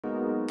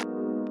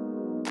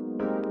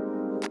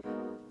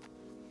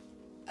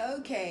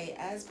Okay,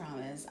 as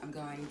promised, I'm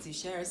going to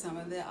share some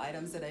of the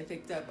items that I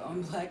picked up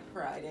on Black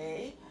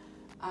Friday.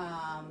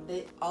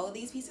 All of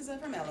these pieces are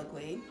from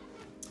Eloquii.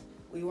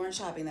 We weren't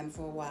shopping them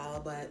for a while,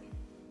 but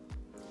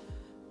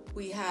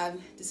we have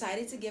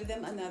decided to give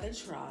them another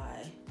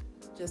try,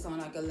 just on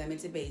like a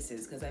limited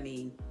basis. Because I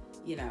mean,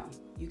 you know,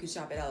 you can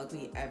shop at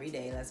Eloquii every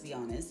day, let's be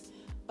honest.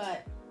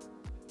 But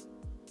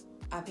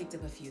I picked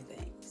up a few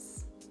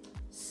things.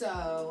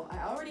 So I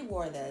already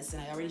wore this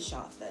and I already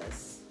shot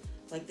this.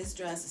 Like, this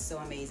dress is so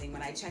amazing.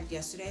 When I checked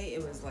yesterday,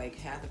 it was like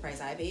half the price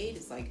I paid.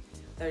 It's like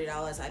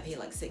 $30. I paid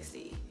like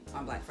 $60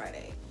 on Black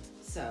Friday.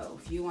 So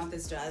if you want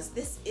this dress,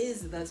 this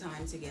is the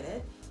time to get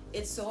it.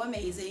 It's so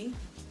amazing.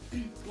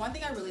 One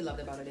thing I really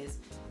loved about it is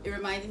it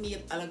reminded me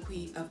of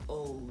Eloquii of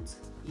old,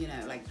 you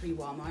know, like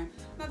pre-Walmart.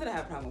 Not that I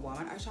have a problem with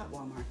Walmart, I shop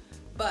Walmart.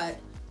 But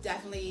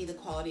definitely the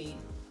quality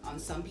on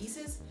some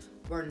pieces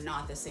were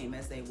not the same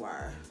as they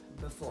were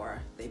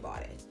before they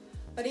bought it.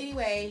 But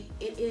anyway,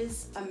 it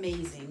is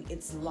amazing.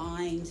 It's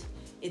lined,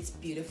 it's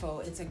beautiful,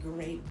 it's a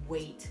great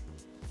weight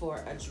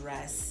for a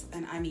dress.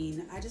 And I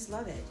mean, I just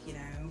love it, you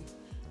know?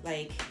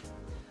 Like,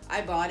 I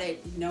bought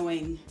it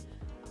knowing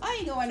I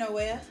ain't going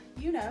nowhere,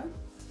 you know?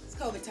 It's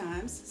COVID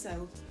times,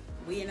 so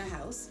we in a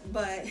house,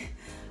 but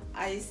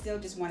I still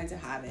just wanted to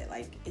have it.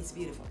 Like, it's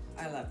beautiful,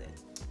 I loved it.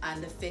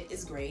 And the fit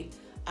is great.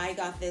 I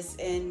got this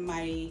in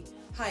my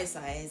high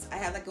size. I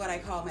have like what I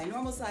call my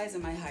normal size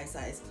and my high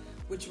size,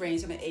 which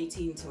range from an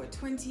 18 to a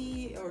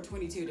 20 or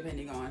 22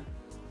 depending on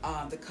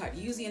the cut.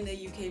 Usually in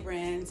the UK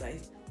brands,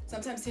 I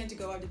sometimes tend to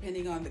go up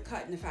depending on the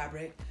cut and the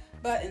fabric.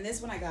 But in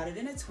this one, I got it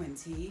in a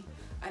 20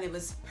 and it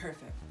was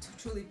perfect,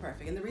 truly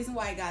perfect. And the reason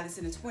why I got this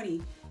in a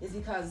 20 is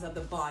because of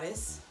the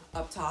bodice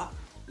up top.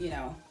 You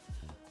know,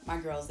 my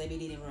girls, they be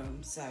needing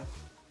room, so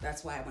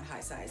that's why I went high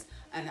size,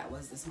 and that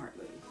was the smart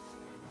move.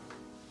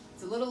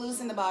 It's a little loose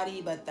in the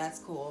body, but that's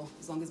cool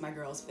as long as my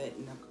girls fit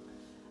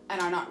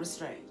and are not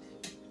restrained.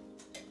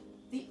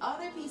 The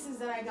other pieces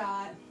that I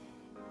got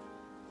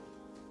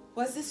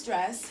was this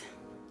dress.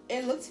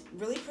 It looked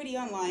really pretty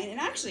online, and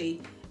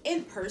actually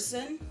in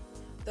person,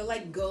 the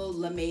like gold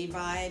lame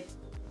vibe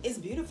is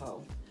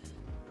beautiful.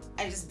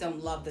 I just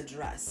don't love the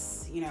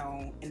dress, you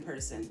know, in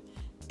person.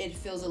 It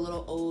feels a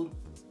little old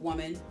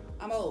woman.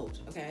 I'm old,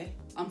 okay?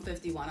 I'm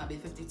 51, I'll be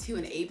 52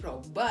 in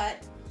April,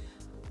 but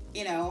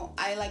you know,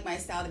 I like my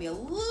style to be a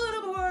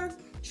little more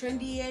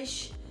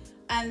trendy-ish.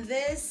 And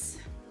this,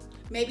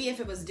 maybe if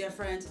it was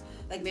different,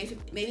 like maybe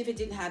if it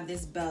didn't have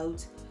this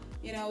belt,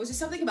 you know, it was just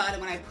something about it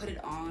when I put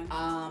it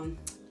on,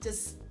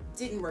 just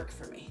didn't work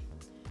for me.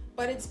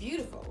 But it's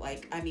beautiful,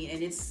 like, I mean,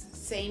 and it's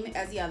same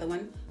as the other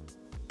one,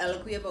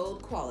 Eloquii of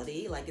old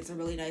quality. Like, it's a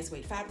really nice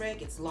weight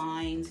fabric, it's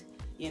lined,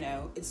 you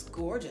know, it's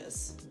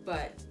gorgeous,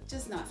 but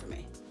just not for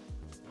me.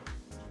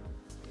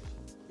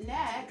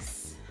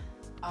 Next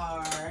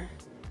are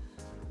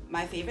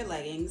my favorite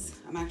leggings.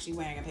 I'm actually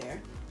wearing a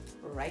pair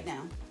right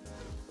now.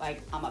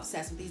 Like, I'm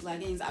obsessed with these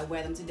leggings. I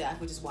wear them to death,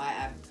 which is why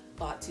I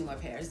bought 2 more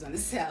pairs on the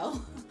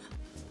sale.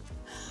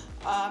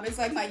 It's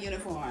like my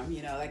uniform,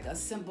 you know, like a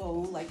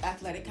simple, like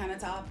athletic kind of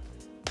top,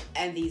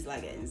 and these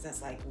leggings.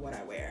 That's like what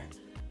I wear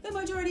the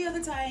majority of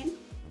the time,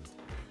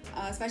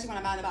 especially when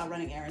I'm out and about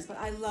running errands. But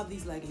I love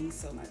these leggings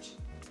so much.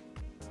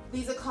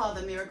 These are called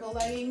the Miracle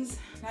leggings.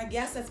 And I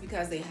guess that's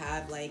because they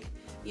have, like,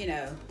 you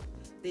know,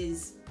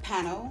 this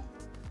panel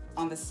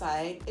on the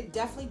side. It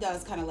definitely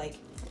does kind of like,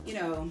 you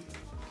know,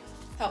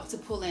 help to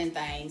pull in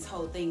things,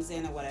 hold things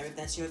in, or whatever, if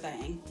that's your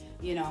thing.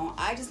 You know,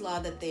 I just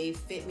love that they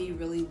fit me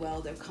really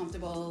well. They're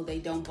comfortable, they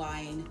don't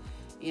bind,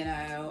 you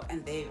know,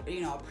 and they,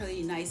 you know, a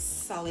pretty nice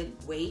solid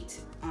weight.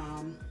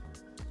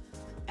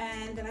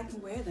 And then I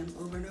can wear them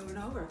over and over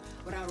and over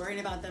without worrying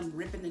about them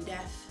ripping to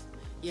death,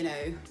 you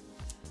know,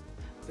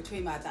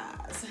 between my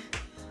thighs.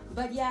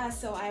 But yeah,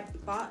 so I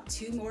bought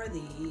 2 more of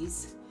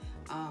these.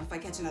 If I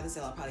catch another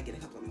sale, I'll probably get a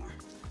couple more.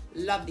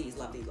 Love these,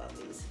 love these, love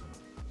these.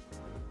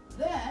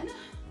 Then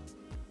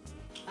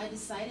I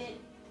decided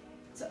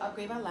to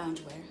upgrade my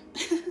loungewear.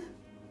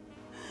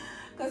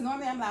 Because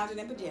normally I'm lounging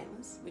in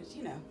pajamas, which,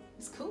 you know,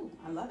 it's cool.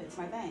 I love it, it's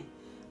my thing.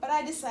 But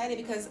I decided,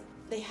 because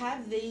they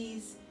have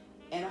these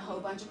in a whole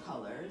bunch of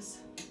colors,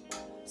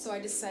 so I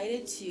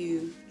decided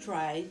to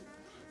try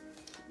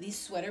these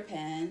sweater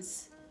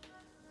pants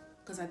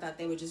because I thought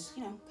they were just,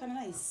 you know, kind of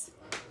nice.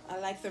 I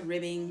like the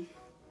ribbing.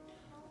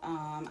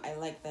 I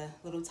like the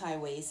little tie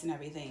waist and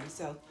everything.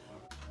 So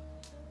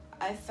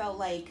I felt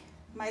like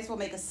might as well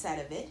make a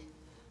set of it.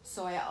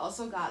 So I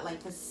also got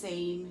like the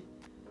same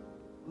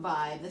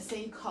vibe, the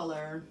same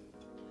color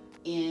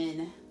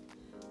in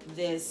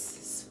this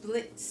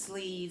split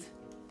sleeve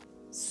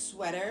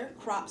sweater,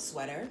 crop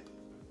sweater,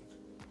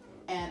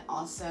 and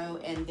also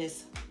in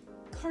this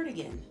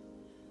cardigan.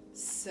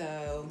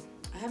 So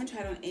I haven't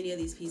tried on any of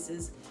these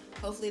pieces.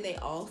 Hopefully they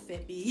all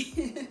fit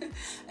me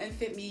and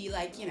fit me,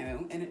 like, you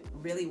know, and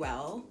really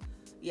well.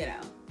 You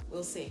know,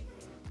 we'll see.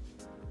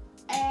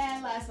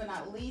 And last but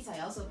not least, I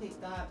also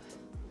picked up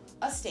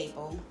a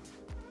staple.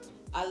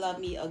 I love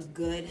me a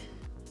good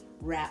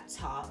wrap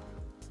top.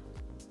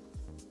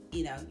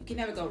 You know, you can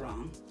never go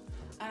wrong.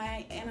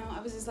 And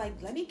I was just like,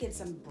 let me get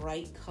some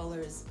bright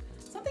colors,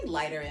 something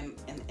lighter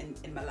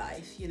in my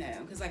life, you know,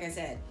 because like I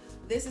said,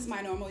 this is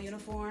my normal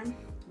uniform,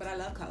 but I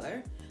love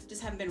color.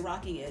 Just haven't been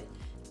rocking it.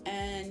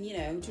 And you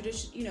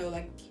know,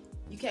 like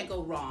you can't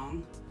go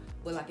wrong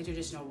with like a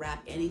traditional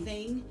wrap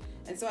anything.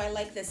 And so I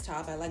like this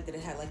top. I like that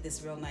it had like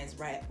this real nice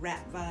wrap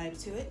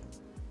vibe to it.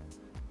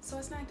 So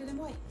I snagged it in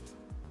white.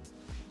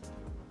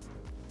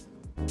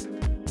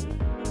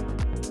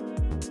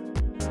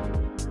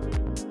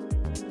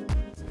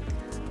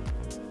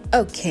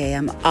 Okay,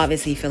 I'm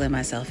obviously feeling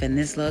myself in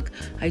this look.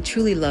 I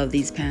truly love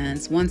these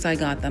pants. Once I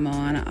got them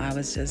on, I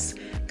was just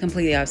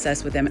completely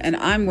obsessed with them. And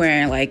I'm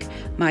wearing like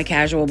my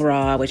casual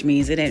bra, which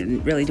means it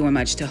ain't really doing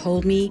much to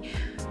hold me.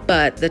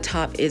 But the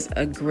top is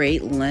a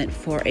great length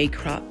for a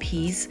crop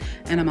piece.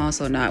 And I'm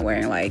also not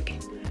wearing like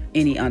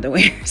any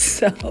underwear.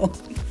 So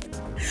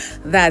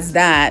that's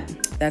that.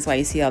 That's why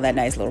you see all that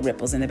nice little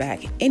ripples in the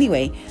back.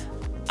 Anyway,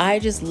 I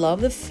just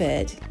love the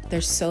fit. They're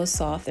so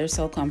soft. They're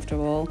so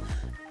comfortable.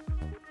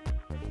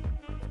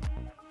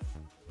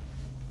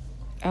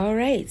 All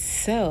right,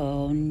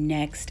 so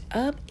next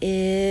up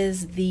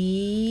is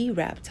the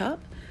wrap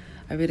top.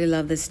 I really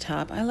love this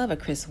top. I love a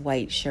crisp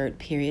white shirt,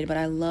 period, but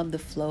I love the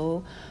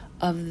flow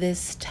of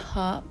this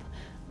top.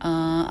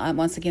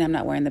 Once again, I'm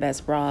not wearing the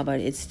best bra, but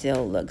it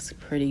still looks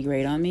pretty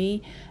great on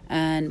me.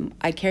 And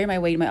I carry my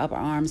weight in my upper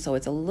arm, so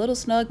it's a little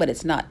snug, but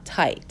it's not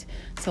tight.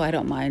 So I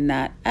don't mind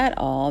that at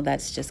all.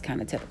 That's just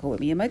kind of typical with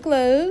me and my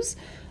clothes.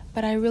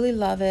 But I really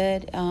love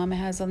it. It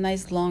has a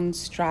nice long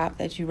strap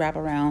that you wrap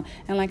around.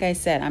 And like I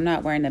said, I'm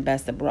not wearing the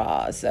best of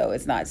bras, so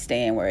it's not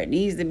staying where it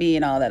needs to be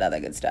and all that other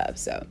good stuff.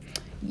 So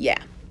yeah,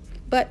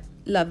 but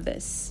love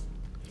this.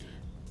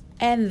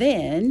 And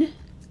then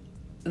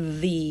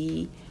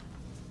the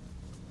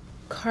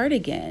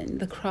cardigan,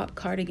 the crop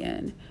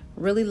cardigan,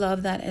 really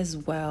love that as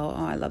well.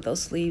 Oh, I love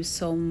those sleeves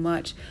so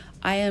much.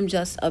 I am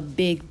just a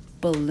big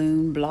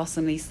balloon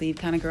blossomy sleeve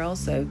kind of girl,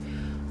 so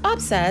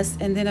obsessed.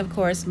 And then of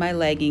course my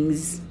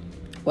leggings.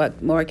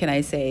 What more can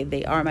I say?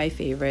 They are my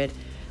favorite.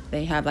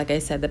 They have, like I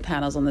said, the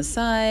panels on the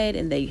side,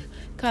 and they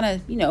kind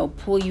of, you know,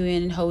 pull you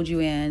in and hold you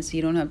in, so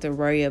you don't have to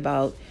worry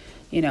about,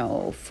 you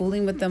know,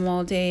 fooling with them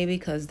all day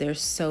because they're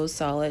so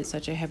solid,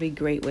 such a heavy,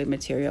 great weight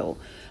material.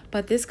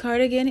 But this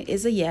cardigan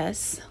is a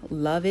yes.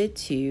 Love it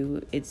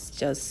too. It's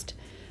just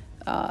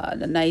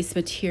the nice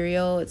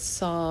material. It's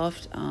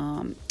soft,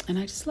 and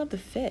I just love the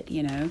fit.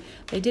 You know,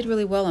 they did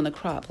really well on the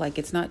crop. Like,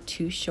 it's not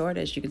too short,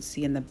 as you can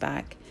see in the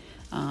back.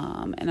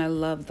 And I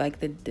love like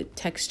the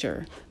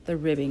texture, the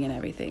ribbing and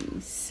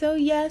everything. So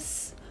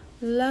yes,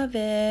 love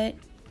it.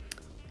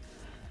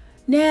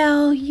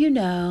 Now, you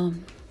know,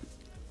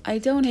 I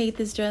don't hate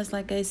this dress,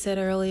 like I said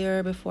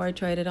earlier before I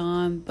tried it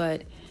on,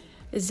 but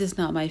it's just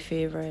not my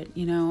favorite.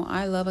 You know,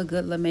 I love a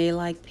good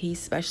lame-like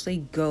piece, especially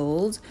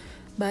gold,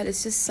 but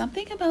it's just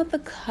something about the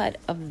cut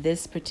of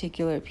this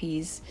particular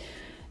piece,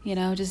 you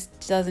know,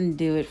 just doesn't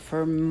do it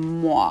for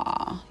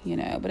moi, you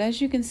know. But as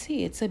you can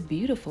see, it's a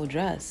beautiful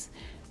dress.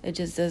 It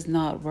just does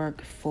not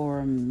work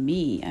for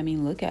me. I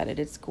mean, look at it.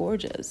 It's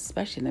gorgeous,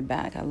 especially in the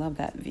back. I love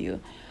that view.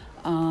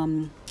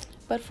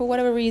 But for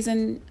whatever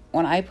reason,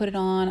 when I put it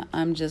on,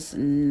 I'm just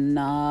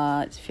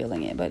not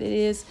feeling it. But it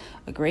is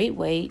a great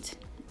weight,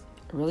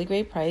 a really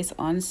great price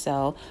on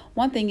sale.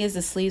 One thing is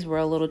the sleeves were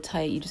a little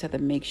tight. You just have to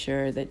make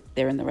sure that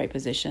they're in the right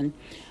position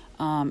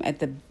at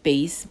the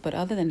base. But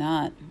other than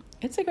that,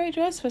 it's a great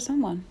dress for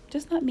someone,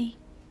 just not me.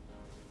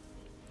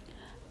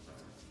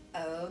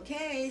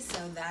 Okay, so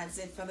that's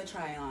it for the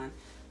try on.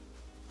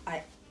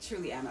 I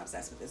truly am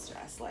obsessed with this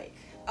dress. Like,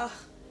 oh,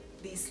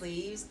 these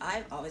sleeves.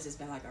 I've always just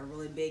been like a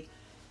really big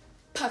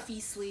puffy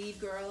sleeve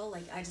girl.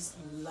 Like, I just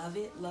love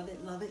it, love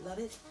it, love it, love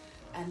it.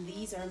 And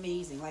these are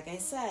amazing. Like I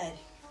said,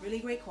 really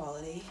great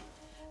quality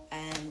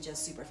and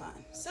just super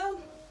fun.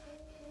 So,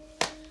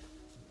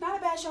 not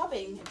a bad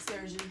shopping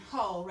excursion,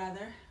 haul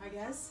rather, I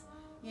guess.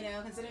 You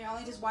know, considering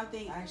only just one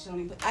thing. I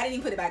actually I didn't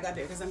even put it back up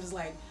here because I'm just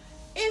like,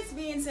 it's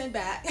being sent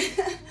back.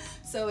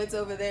 So it's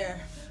over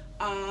there.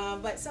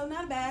 But so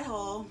not a bad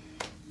haul.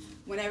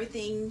 When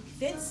everything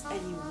fits and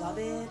you love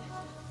it,